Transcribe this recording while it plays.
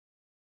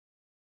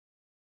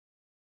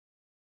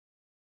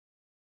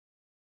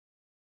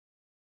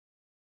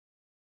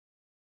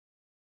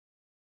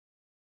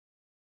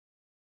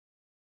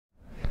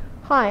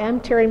Hi,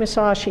 I'm Teri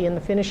Masachi in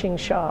the finishing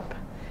shop.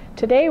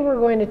 Today we're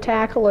going to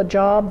tackle a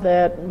job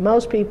that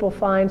most people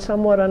find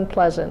somewhat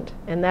unpleasant,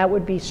 and that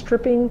would be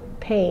stripping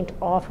paint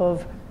off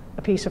of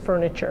a piece of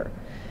furniture.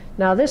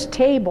 Now this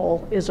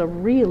table is a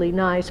really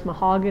nice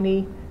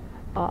mahogany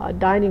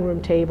dining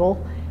room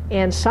table,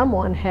 and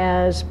someone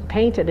has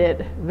painted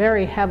it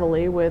very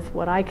heavily with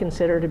what I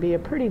consider to be a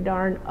pretty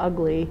darn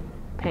ugly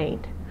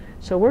paint.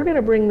 So we're going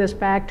to bring this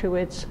back to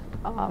its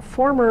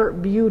former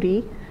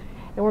beauty,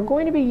 and we're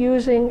going to be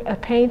using a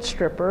paint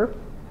stripper.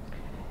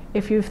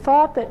 If you've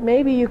thought that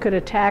maybe you could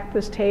attack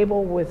this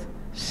table with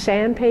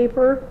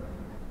sandpaper,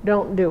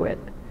 don't do it.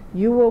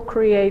 You will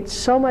create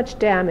so much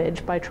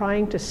damage by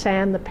trying to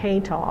sand the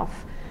paint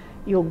off.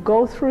 You'll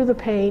go through the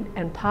paint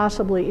and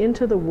possibly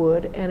into the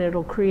wood, and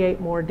it'll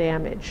create more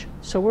damage.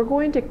 So we're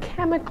going to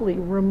chemically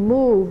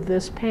remove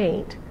this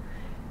paint,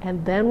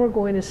 and then we're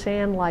going to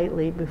sand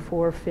lightly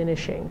before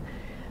finishing.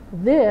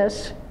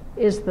 This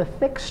is the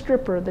thick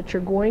stripper that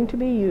you're going to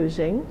be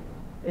using.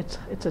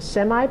 It's a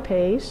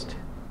semi-paste,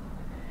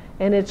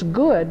 and it's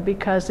good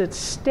because it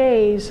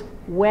stays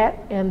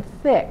wet and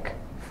thick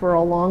for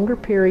a longer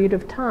period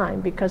of time,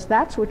 because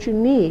that's what you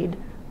need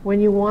when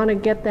you want to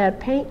get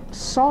that paint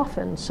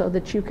softened so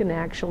that you can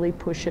actually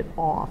push it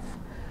off.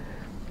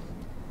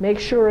 Make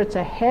sure it's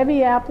a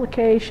heavy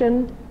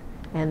application,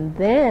 and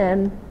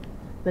then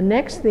the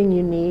next thing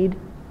you need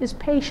is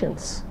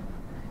patience.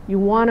 You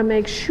want to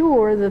make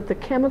sure that the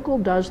chemical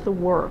does the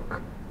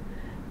work.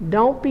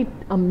 Don't be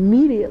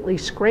immediately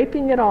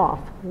scraping it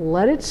off.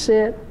 Let it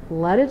sit,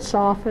 let it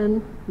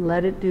soften,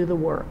 let it do the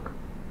work.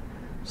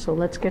 So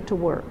let's get to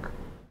work.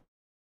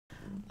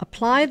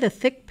 Apply the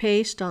thick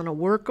paste on a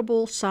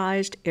workable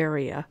sized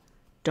area.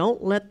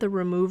 Don't let the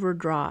remover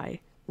dry.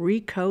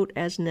 Recoat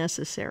as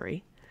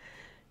necessary.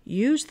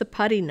 Use the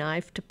putty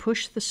knife to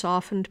push the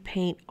softened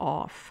paint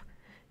off.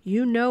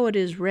 You know it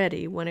is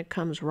ready when it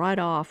comes right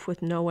off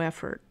with no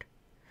effort.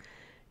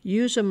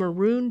 Use a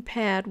maroon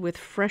pad with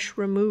fresh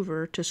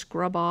remover to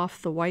scrub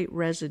off the white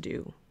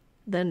residue.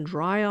 Then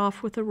dry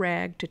off with a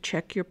rag to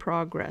check your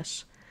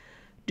progress.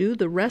 Do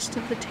the rest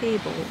of the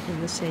table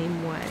in the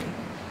same way.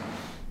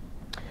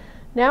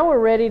 Now we're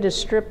ready to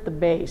strip the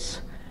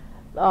base.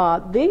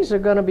 These are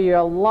going to be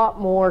a lot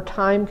more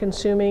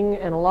time-consuming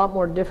and a lot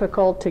more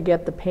difficult to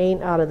get the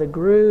paint out of the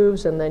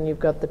grooves, and then you've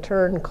got the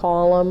turn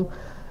column.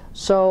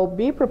 So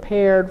be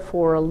prepared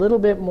for a little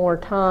bit more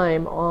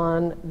time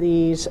on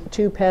these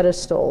two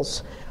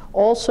pedestals.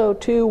 Also,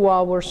 too,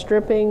 while we're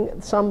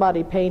stripping,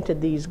 somebody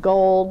painted these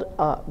gold.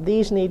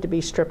 These need to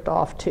be stripped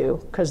off too,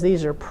 because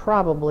these are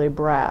probably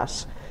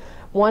brass.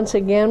 Once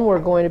again, we're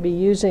going to be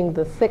using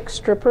the thick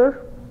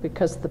stripper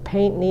because the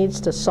paint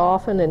needs to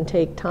soften and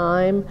take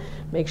time.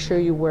 Make sure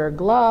you wear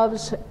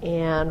gloves,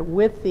 and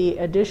with the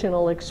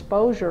additional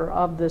exposure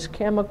of this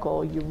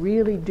chemical, you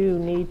really do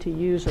need to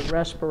use a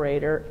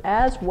respirator,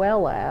 as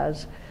well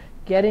as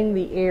getting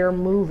the air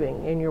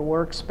moving in your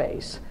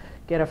workspace.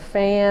 Get a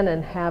fan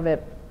and have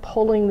it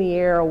pulling the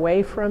air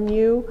away from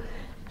you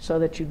so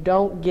that you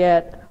don't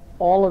get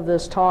all of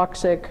this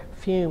toxic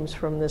fumes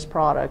from this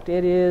product.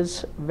 It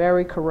is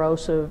very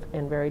corrosive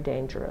and very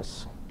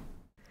dangerous.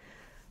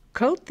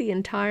 Coat the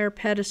entire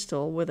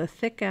pedestal with a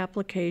thick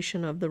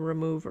application of the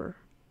remover.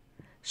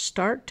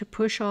 Start to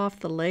push off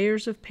the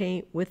layers of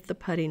paint with the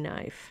putty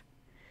knife.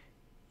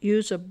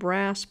 Use a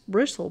brass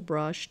bristle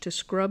brush to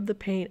scrub the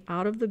paint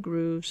out of the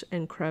grooves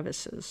and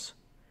crevices.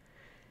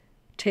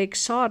 Take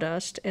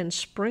sawdust and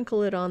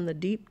sprinkle it on the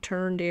deep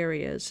turned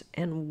areas,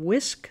 and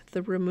whisk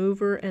the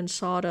remover and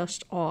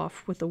sawdust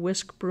off with a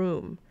whisk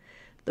broom.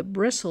 The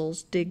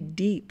bristles dig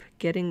deep,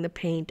 getting the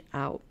paint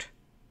out.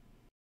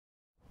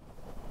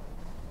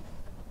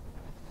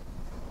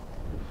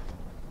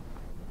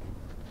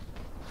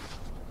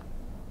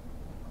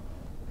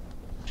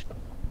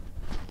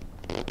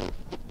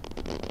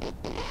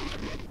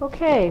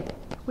 Okay,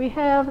 we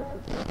have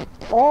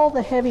all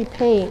the heavy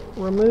paint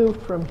removed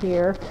from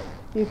here.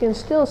 You can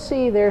still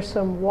see there's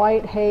some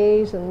white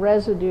haze and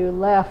residue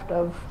left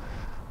of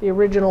the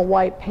original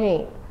white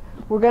paint.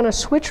 We're going to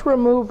switch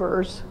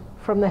removers.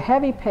 From the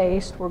heavy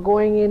paste, we're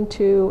going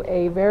into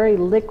a very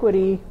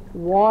liquidy,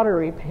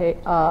 watery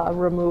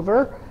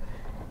remover,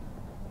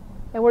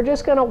 and we're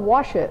just going to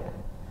wash it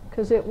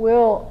because it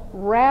will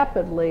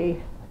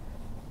rapidly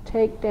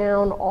take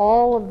down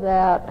all of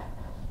that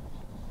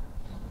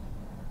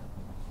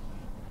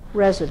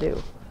residue.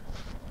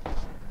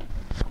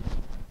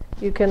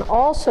 You can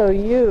also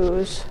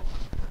use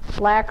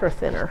lacquer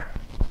thinner,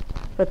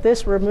 but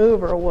this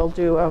remover will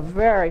do a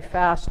very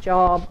fast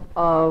job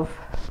of,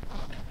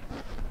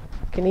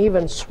 can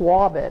even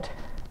swab it.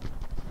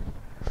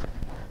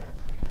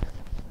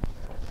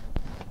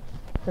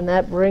 And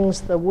that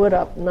brings the wood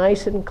up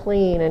nice and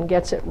clean and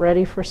gets it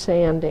ready for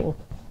sanding.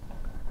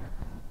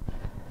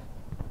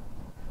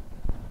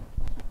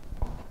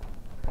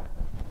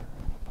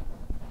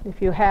 If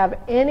you have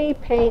any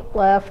paint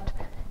left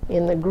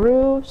in the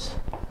grooves,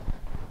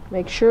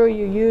 make sure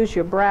you use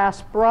your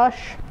brass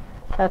brush.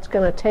 That's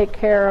going to take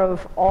care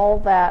of all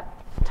that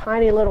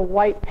tiny little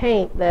white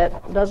paint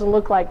that doesn't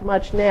look like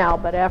much now,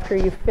 but after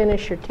you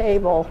finish your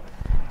table,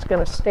 it's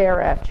going to stare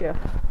at you.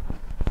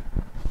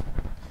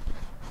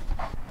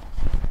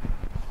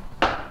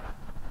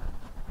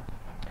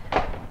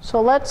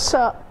 So let's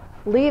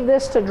leave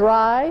this to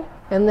dry,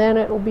 and then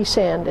it will be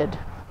sanded.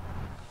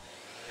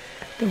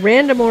 The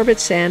random orbit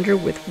sander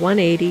with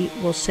 180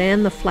 will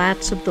sand the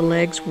flats of the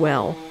legs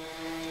well.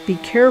 Be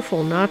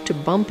careful not to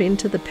bump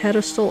into the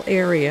pedestal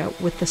area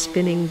with the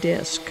spinning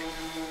disc.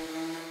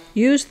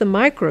 Use the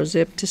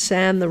MicroZip to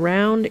sand the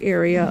round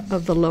area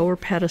of the lower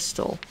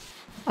pedestal.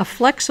 A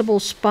flexible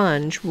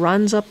sponge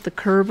runs up the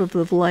curve of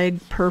the leg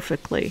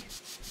perfectly.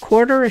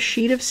 Quarter a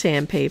sheet of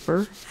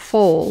sandpaper,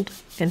 fold,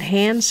 and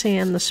hand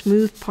sand the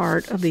smooth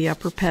part of the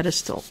upper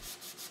pedestal.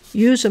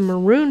 Use a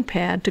maroon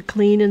pad to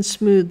clean and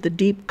smooth the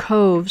deep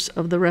coves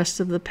of the rest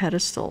of the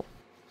pedestal.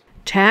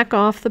 Tack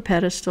off the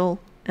pedestal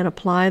and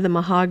apply the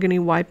mahogany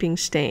wiping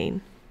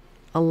stain.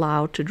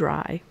 Allow to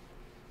dry.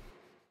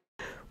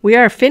 We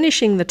are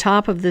finishing the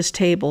top of this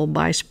table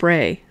by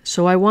spray,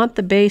 so I want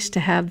the base to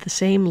have the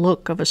same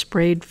look of a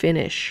sprayed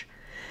finish.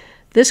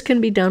 This can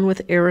be done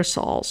with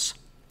aerosols.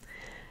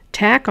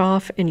 Tack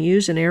off and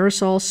use an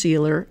aerosol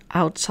sealer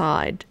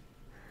outside.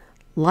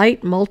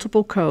 Light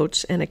multiple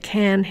coats and a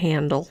can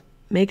handle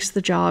makes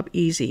the job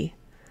easy.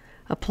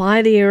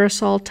 Apply the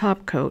aerosol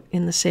top coat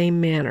in the same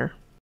manner.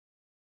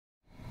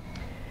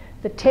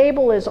 The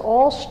table is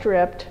all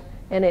stripped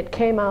and it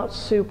came out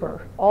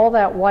super. All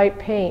that white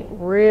paint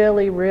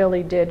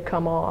really did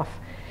come off.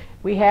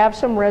 We have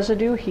some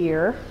residue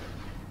here,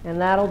 and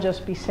that'll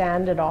just be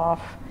sanded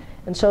off.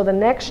 And so the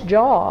next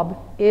job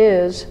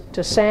is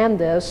to sand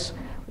this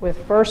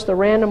with first the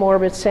random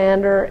orbit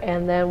sander,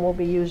 and then we'll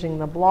be using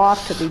the block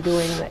to be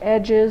doing the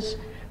edges.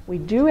 We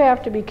do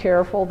have to be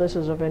careful. This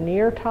is a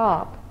veneer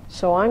top,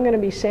 so I'm going to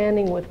be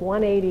sanding with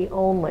 180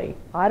 only.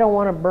 I don't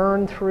want to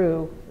burn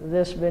through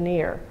this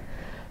veneer.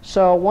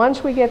 So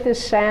once we get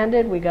this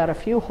sanded, we got a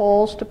few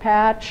holes to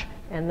patch,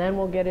 and then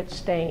we'll get it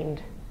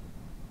stained.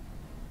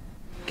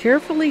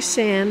 Carefully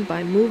sand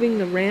by moving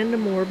the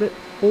random orbit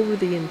over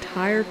the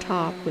entire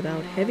top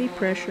without heavy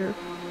pressure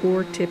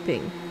or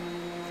tipping.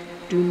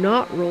 Do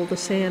not roll the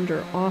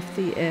sander off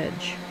the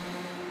edge.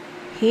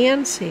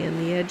 Hand sand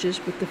the edges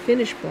with the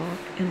finish block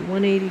and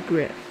 180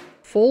 grit.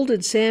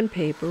 Folded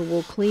sandpaper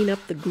will clean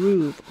up the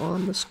groove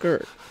on the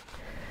skirt.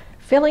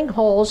 Filling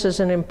holes is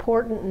an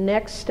important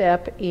next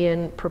step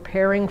in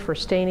preparing for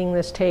staining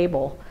this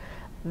table.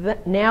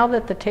 Now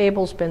that the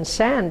table's been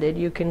sanded,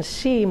 you can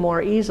see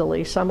more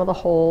easily some of the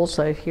holes.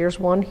 Here's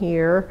one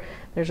here.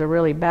 There's a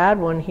really bad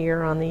one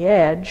here on the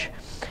edge.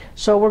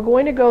 So we're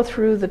going to go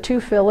through the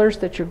two fillers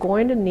that you're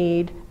going to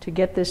need to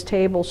get this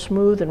table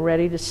smooth and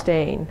ready to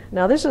stain.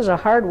 Now this is a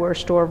hardware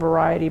store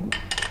variety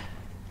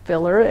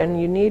filler,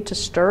 and you need to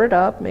stir it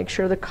up, make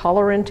sure the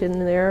colorant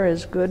in there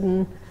is good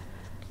and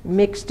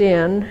mixed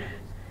in.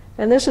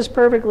 And this is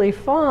perfectly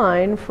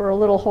fine for a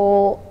little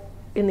hole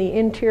in the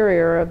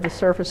interior of the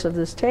surface of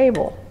this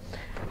table.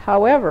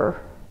 However,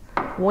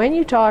 when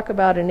you talk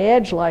about an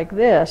edge like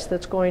this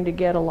that's going to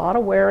get a lot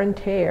of wear and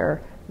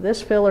tear,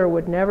 this filler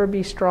would never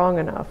be strong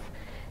enough.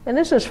 And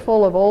this is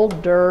full of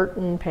old dirt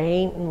and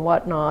paint and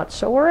whatnot,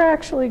 so we're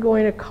actually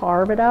going to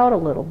carve it out a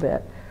little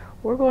bit.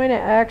 We're going to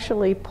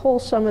actually pull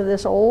some of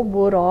this old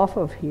wood off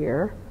of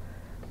here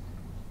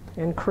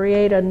and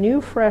create a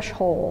new fresh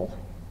hole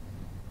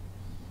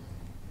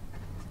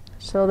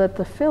so that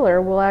the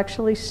filler will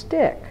actually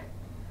stick.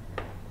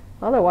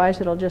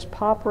 Otherwise it'll just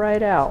pop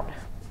right out.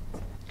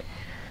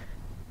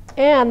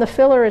 And the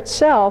filler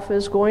itself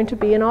is going to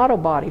be an auto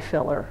body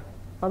filler,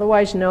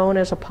 otherwise known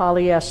as a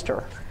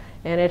polyester.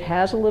 And it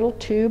has a little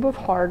tube of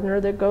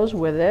hardener that goes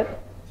with it.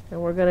 And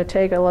we're going to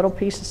take a little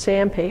piece of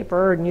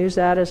sandpaper and use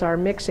that as our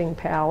mixing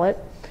palette.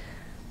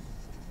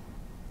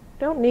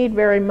 Don't need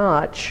very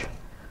much.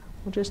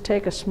 We'll just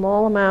take a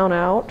small amount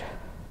out.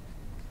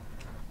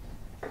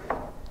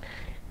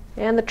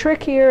 And the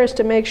trick here is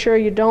to make sure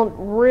you don't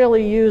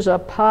really use a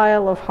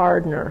pile of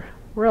hardener.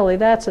 Really,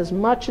 that's as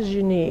much as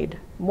you need.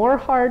 More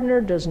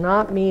hardener does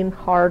not mean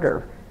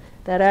harder.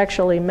 That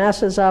actually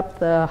messes up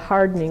the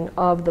hardening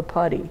of the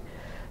putty.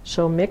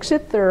 So mix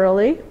it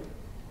thoroughly.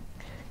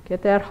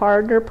 Get that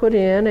hardener put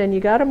in, and you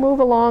got to move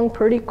along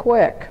pretty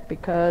quick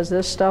because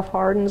this stuff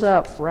hardens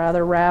up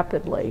rather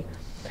rapidly.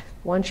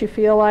 Once you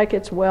feel like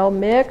it's well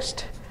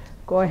mixed,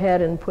 go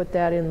ahead and put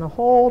that in the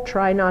hole.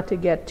 Try not to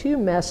get too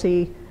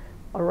messy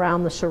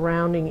around the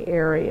surrounding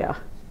area.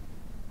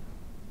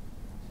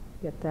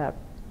 Get that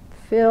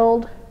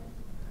filled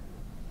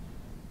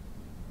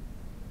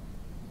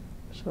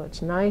so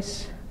it's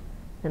nice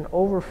and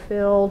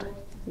overfilled.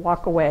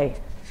 Walk away.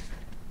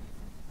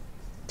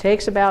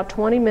 Takes about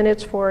 20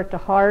 minutes for it to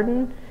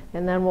harden,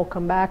 and then we'll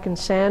come back and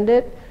sand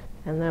it,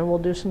 and then we'll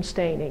do some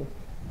staining.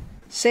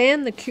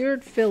 Sand the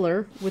cured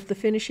filler with the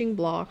finishing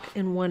block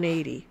in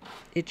 180.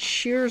 It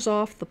shears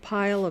off the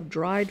pile of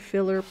dried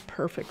filler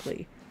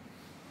perfectly.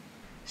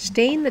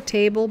 Stain the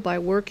table by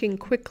working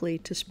quickly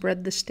to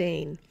spread the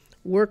stain.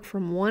 Work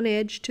from one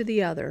edge to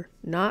the other,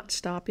 not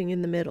stopping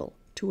in the middle,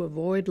 to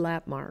avoid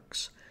lap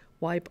marks.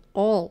 wipe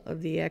all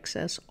of the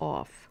excess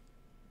off.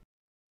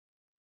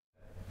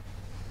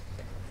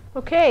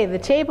 Okay, the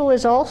table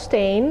is all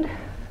stained.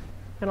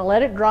 I'm going to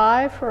let it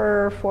dry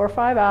for 4 or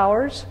 5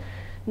 hours.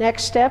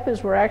 Next step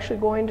is we're actually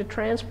going to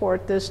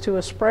transport this to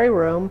a spray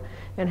room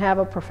and have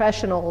a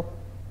professional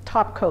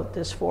top coat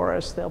this for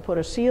us. They'll put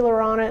a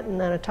sealer on it and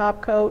then a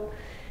top coat,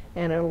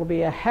 and it'll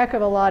be a heck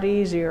of a lot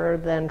easier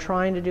than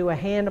trying to do a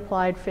hand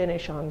applied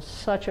finish on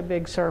such a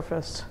big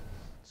surface.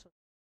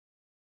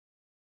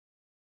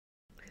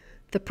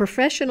 The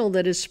professional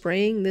that is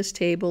spraying this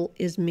table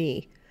is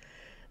me.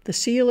 The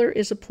sealer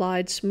is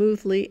applied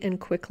smoothly and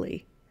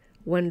quickly.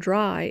 When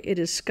dry, it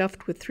is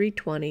scuffed with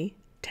 320,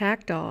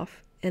 tacked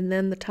off, and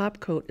then the top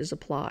coat is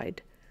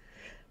applied.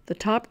 The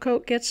top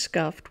coat gets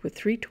scuffed with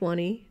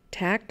 320,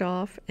 tacked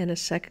off, and a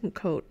second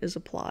coat is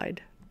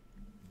applied.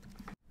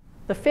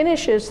 The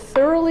finish is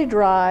thoroughly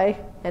dry,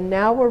 and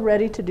now we're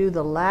ready to do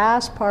the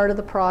last part of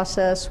the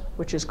process,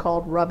 which is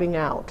called rubbing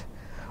out.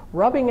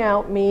 Rubbing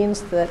out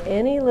means that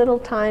any little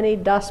tiny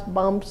dust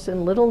bumps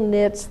and little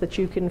nits that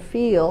you can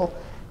feel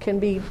can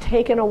be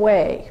taken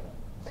away.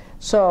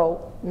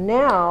 So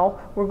now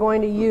we're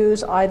going to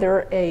use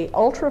either a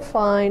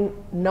ultra-fine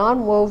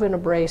non-woven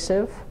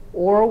abrasive,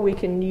 or we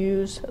can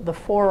use the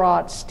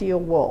 4/0 steel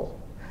wool.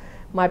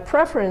 My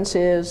preference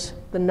is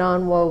the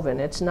non-woven.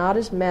 It's not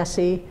as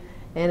messy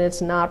and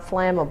it's not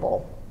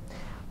flammable.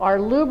 Our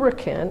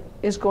lubricant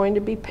is going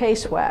to be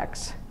paste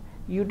wax.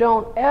 You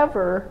don't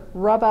ever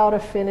rub out a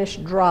finish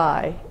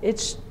dry.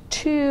 It's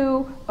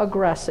too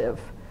aggressive.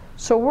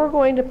 So we're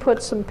going to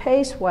put some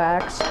paste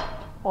wax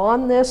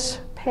on this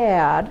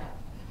pad.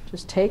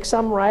 Just take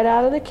some right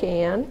out of the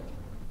can.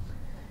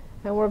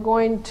 And we're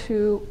going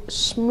to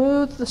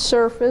smooth the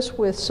surface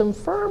with some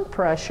firm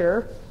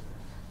pressure.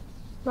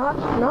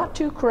 Not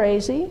too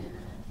crazy.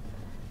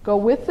 Go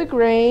with the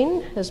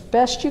grain as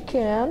best you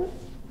can.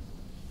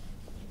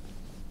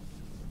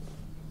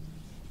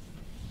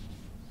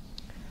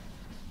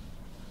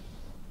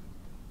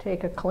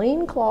 Take a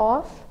clean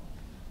cloth,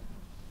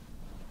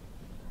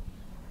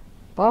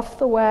 buff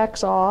the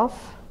wax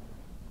off,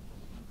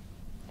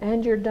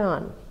 and you're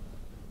done.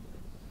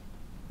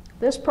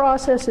 This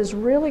process is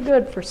really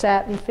good for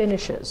satin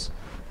finishes.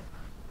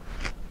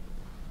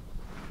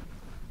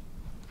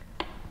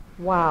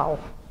 Wow,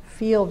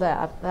 feel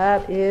that.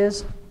 That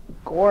is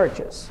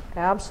gorgeous,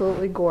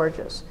 absolutely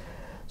gorgeous.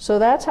 So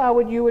that's how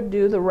you would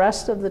do the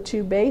rest of the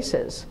 2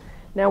 bases.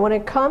 Now when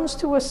it comes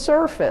to a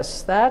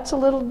surface, that's a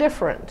little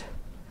different.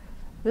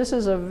 This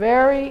is a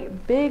very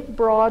big,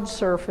 broad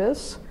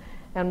surface,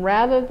 and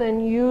rather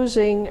than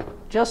using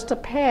just a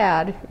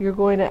pad, you're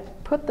going to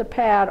put the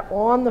pad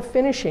on the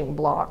finishing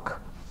block.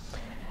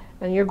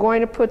 And you're going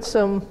to put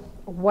some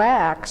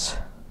wax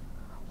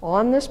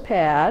on this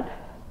pad,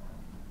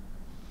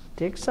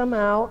 dig some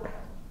out,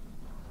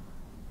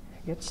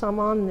 get some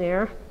on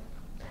there.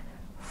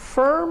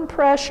 Firm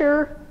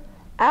pressure,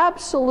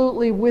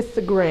 absolutely with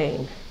the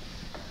grain.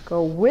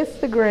 Go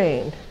with the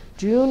grain,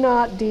 do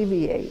not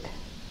deviate.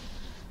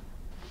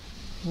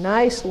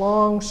 Nice,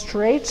 long,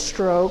 straight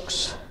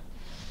strokes.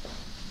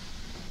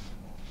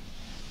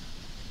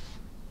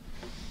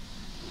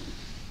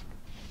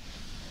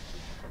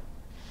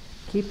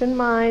 Keep in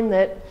mind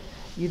that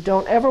you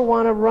don't ever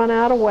want to run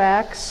out of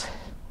wax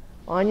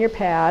on your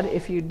pad.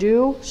 If you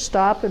do,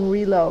 stop and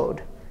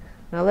reload.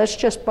 Now let's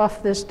just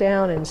buff this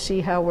down and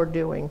see how we're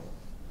doing.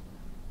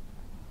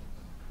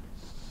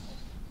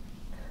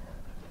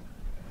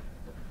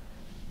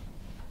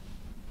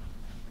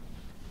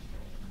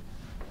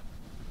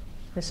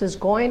 This is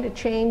going to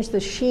change the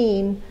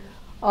sheen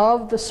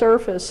of the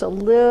surface a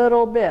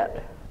little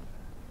bit.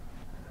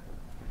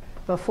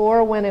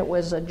 Before, when it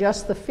was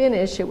just the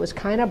finish, it was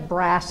kind of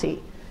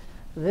brassy.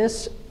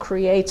 This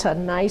creates a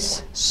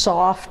nice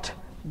soft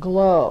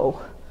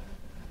glow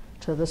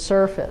to the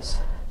surface.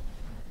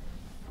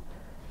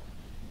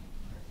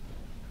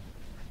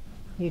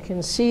 You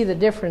can see the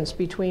difference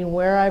between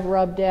where I've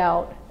rubbed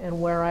out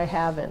and where I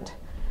haven't.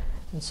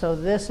 And so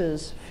this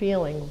is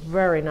feeling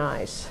very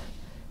nice.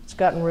 It's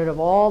gotten rid of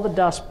all the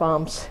dust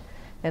bumps,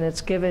 and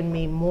it's given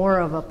me more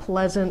of a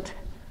pleasant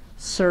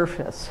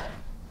surface.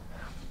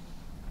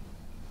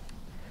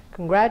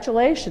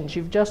 Congratulations,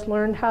 you've just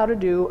learned how to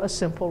do a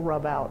simple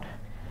rub out.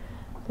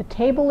 The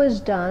table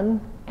is done,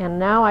 and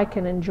now I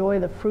can enjoy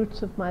the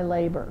fruits of my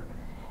labor.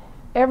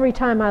 Every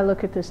time I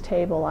look at this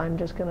table, I'm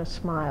just going to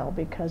smile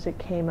because it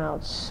came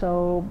out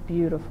so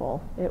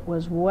beautiful. It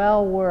was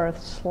well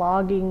worth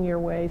slogging your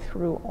way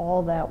through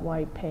all that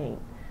white paint.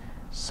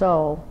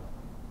 So,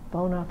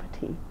 bon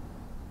appetit.